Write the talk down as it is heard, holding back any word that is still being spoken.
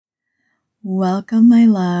Welcome, my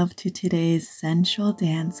love, to today's sensual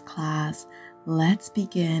dance class. Let's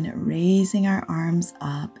begin raising our arms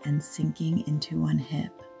up and sinking into one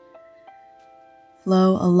hip.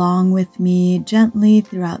 Flow along with me gently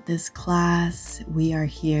throughout this class. We are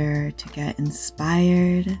here to get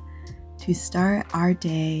inspired, to start our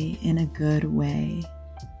day in a good way.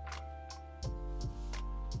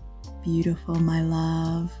 Beautiful, my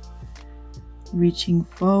love. Reaching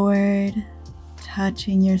forward,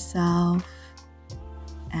 touching yourself,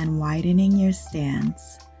 and widening your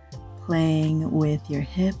stance, playing with your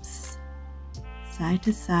hips side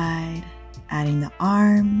to side, adding the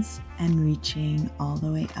arms and reaching all the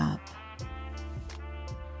way up.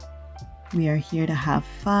 We are here to have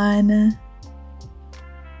fun,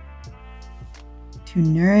 to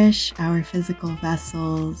nourish our physical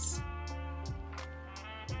vessels,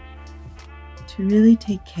 to really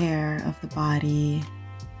take care of the body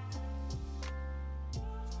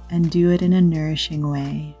and do it in a nourishing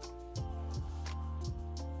way.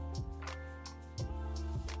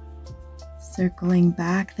 Circling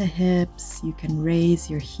back the hips, you can raise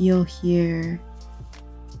your heel here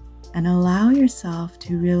and allow yourself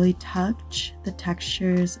to really touch the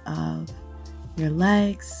textures of your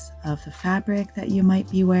legs, of the fabric that you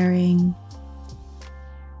might be wearing.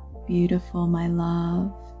 Beautiful, my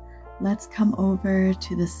love. Let's come over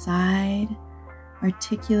to the side,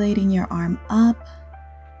 articulating your arm up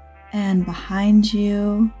and behind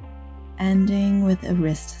you, ending with a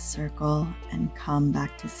wrist circle, and come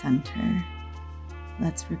back to center.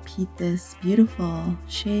 Let's repeat this beautiful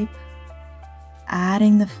shape,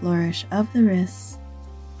 adding the flourish of the wrists,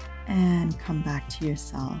 and come back to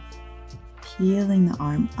yourself. Peeling the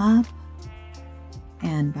arm up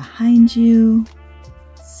and behind you,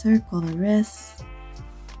 circle the wrists,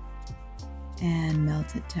 and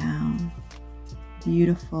melt it down.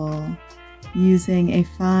 Beautiful. Using a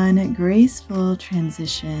fun, graceful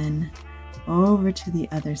transition over to the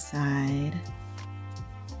other side.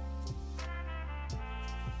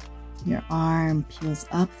 Your arm peels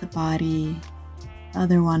up the body,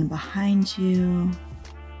 other one behind you,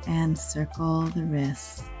 and circle the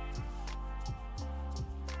wrists.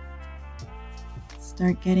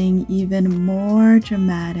 Start getting even more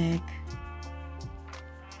dramatic,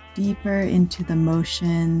 deeper into the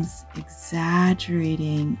motions,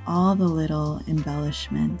 exaggerating all the little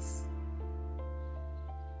embellishments.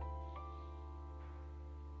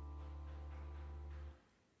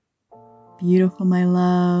 Beautiful, my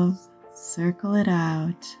love. Circle it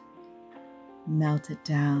out, melt it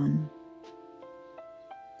down.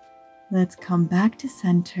 Let's come back to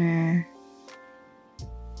center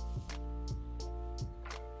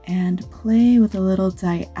and play with a little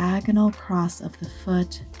diagonal cross of the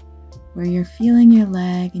foot where you're feeling your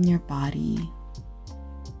leg and your body.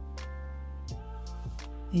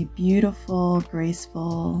 A beautiful,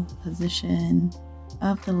 graceful position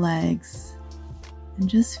of the legs and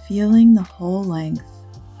just feeling the whole length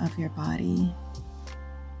of your body.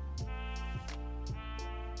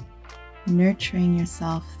 Nurturing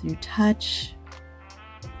yourself through touch,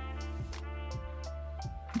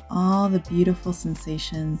 all the beautiful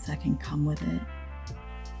sensations that can come with it.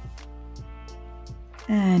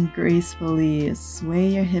 And gracefully sway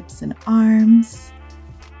your hips and arms.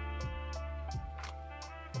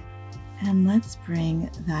 And let's bring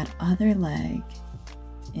that other leg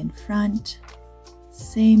in front.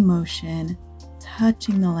 Same motion,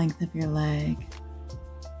 touching the length of your leg,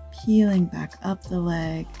 peeling back up the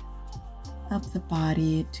leg, up the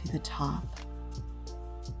body to the top.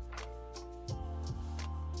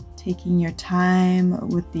 Taking your time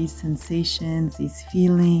with these sensations, these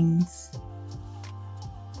feelings,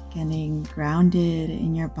 getting grounded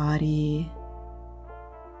in your body.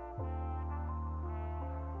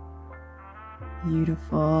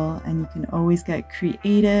 Beautiful, and you can always get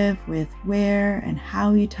creative with where and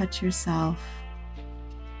how you touch yourself.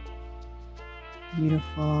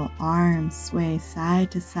 Beautiful, arms sway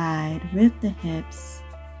side to side with the hips,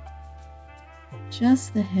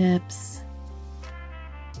 just the hips.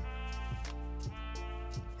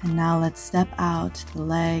 And now let's step out the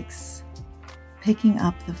legs, picking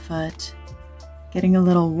up the foot, getting a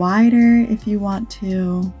little wider if you want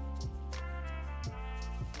to.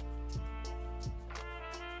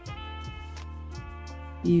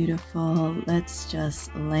 Beautiful. Let's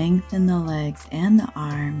just lengthen the legs and the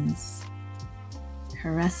arms,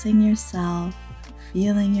 caressing yourself,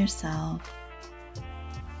 feeling yourself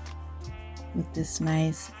with this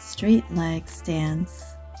nice straight leg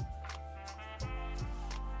stance.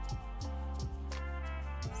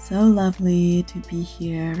 So lovely to be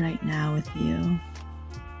here right now with you.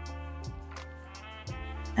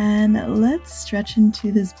 And let's stretch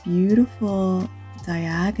into this beautiful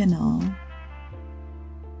diagonal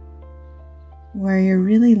where you're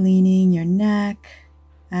really leaning your neck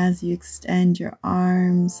as you extend your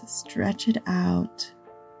arms, stretch it out.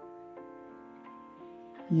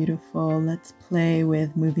 Beautiful. Let's play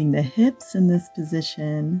with moving the hips in this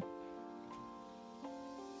position,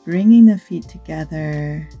 bringing the feet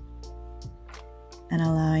together and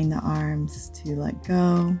allowing the arms to let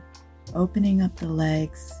go, opening up the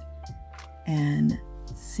legs and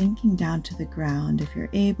sinking down to the ground if you're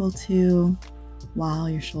able to, while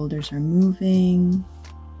your shoulders are moving.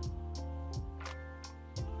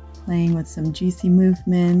 Playing with some juicy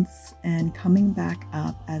movements and coming back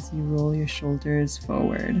up as you roll your shoulders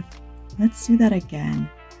forward. Let's do that again.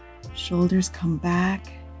 Shoulders come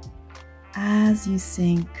back as you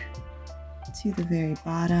sink to the very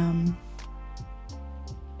bottom.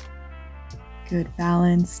 Good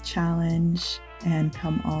balance, challenge, and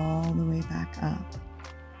come all the way back up.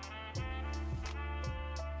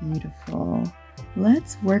 Beautiful.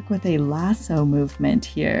 Let's work with a lasso movement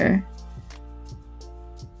here,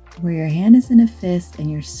 where your hand is in a fist and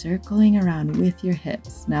you're circling around with your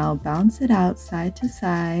hips. Now bounce it out side to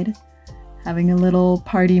side, having a little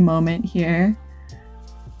party moment here.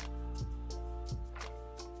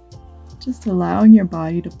 Just allowing your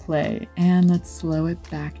body to play, and let's slow it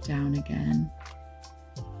back down again.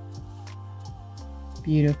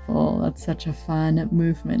 Beautiful. That's such a fun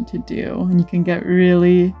movement to do, and you can get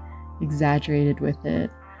really exaggerated with it.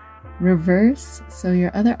 Reverse, so your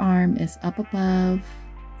other arm is up above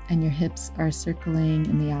and your hips are circling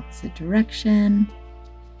in the opposite direction.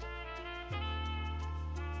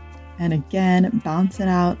 And again, bounce it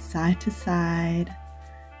out side to side.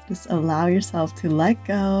 Just allow yourself to let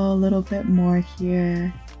go a little bit more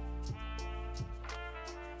here.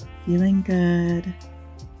 Feeling good.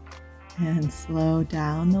 And slow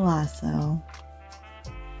down the lasso.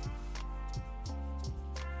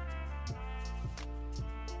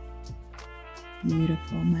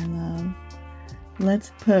 Beautiful, my love.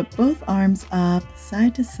 Let's put both arms up,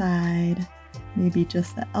 side to side, maybe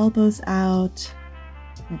just the elbows out,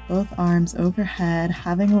 or both arms overhead,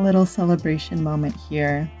 having a little celebration moment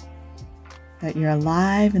here, that you're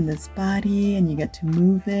alive in this body and you get to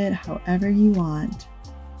move it however you want.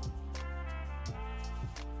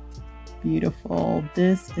 Beautiful.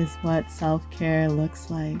 This is what self-care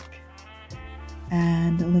looks like.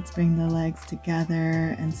 And let's bring the legs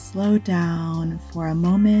together and slow down for a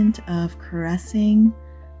moment of caressing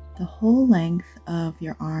the whole length of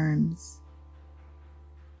your arms.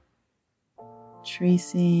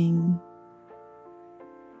 Tracing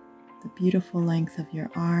the beautiful length of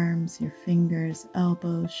your arms, your fingers,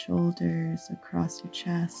 elbows, shoulders, across your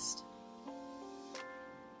chest.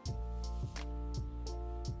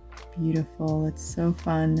 Beautiful. It's so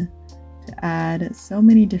fun to add so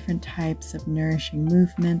many different types of nourishing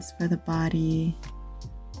movements for the body.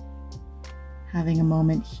 Having a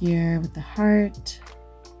moment here with the heart.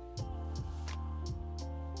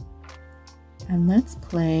 And let's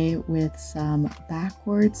play with some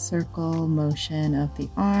backward circle motion of the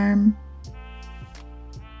arm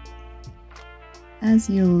as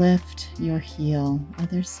you lift your heel,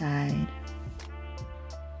 other side.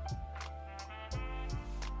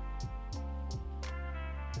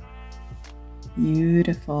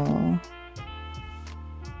 Beautiful.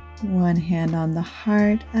 One hand on the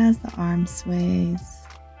heart as the arm sways.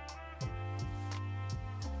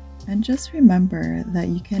 And just remember that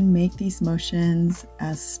you can make these motions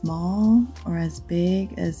as small or as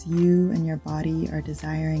big as you and your body are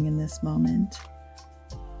desiring in this moment.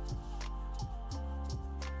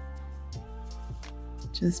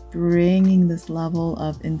 Just bringing this level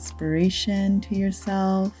of inspiration to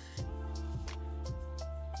yourself.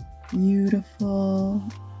 Beautiful.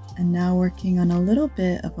 And now working on a little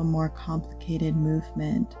bit of a more complicated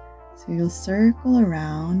movement. So you'll circle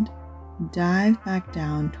around, dive back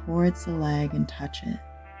down towards the leg and touch it.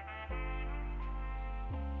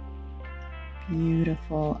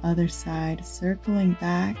 Beautiful. Other side, circling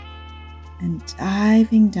back and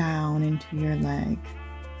diving down into your leg.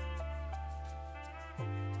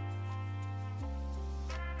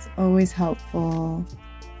 It's always helpful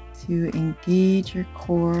to engage your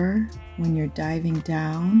core when you're diving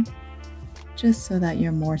down, just so that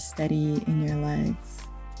you're more steady in your legs.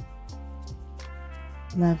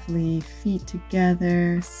 Lovely, feet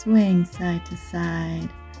together, swaying side to side,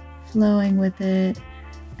 flowing with it.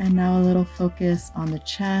 And now a little focus on the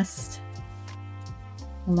chest,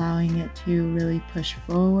 allowing it to really push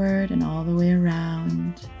forward and all the way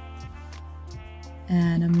around.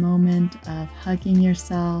 And a moment of hugging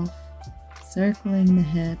yourself, circling the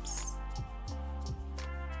hips,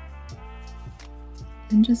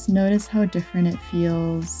 And just notice how different it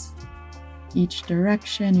feels each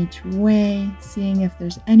direction, each way, seeing if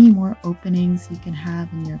there's any more openings you can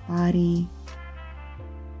have in your body.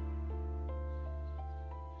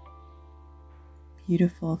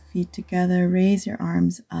 Beautiful. Feet together, raise your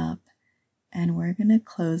arms up, and we're going to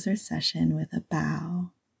close our session with a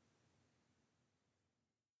bow.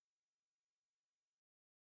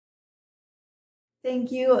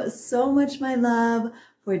 Thank you so much, my love,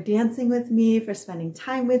 for dancing with me, for spending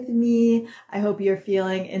time with me. I hope you're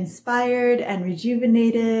feeling inspired and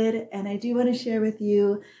rejuvenated. And I do want to share with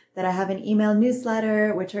you that I have an email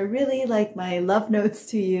newsletter, which are really like my love notes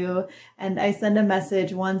to you. And I send a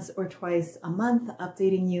message once or twice a month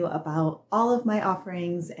updating you about all of my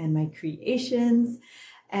offerings and my creations.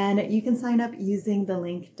 And you can sign up using the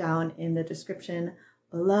link down in the description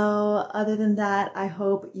below. Other than that, I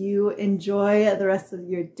hope you enjoy the rest of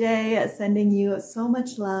your day, sending you so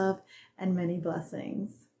much love and many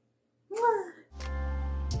blessings. Mwah!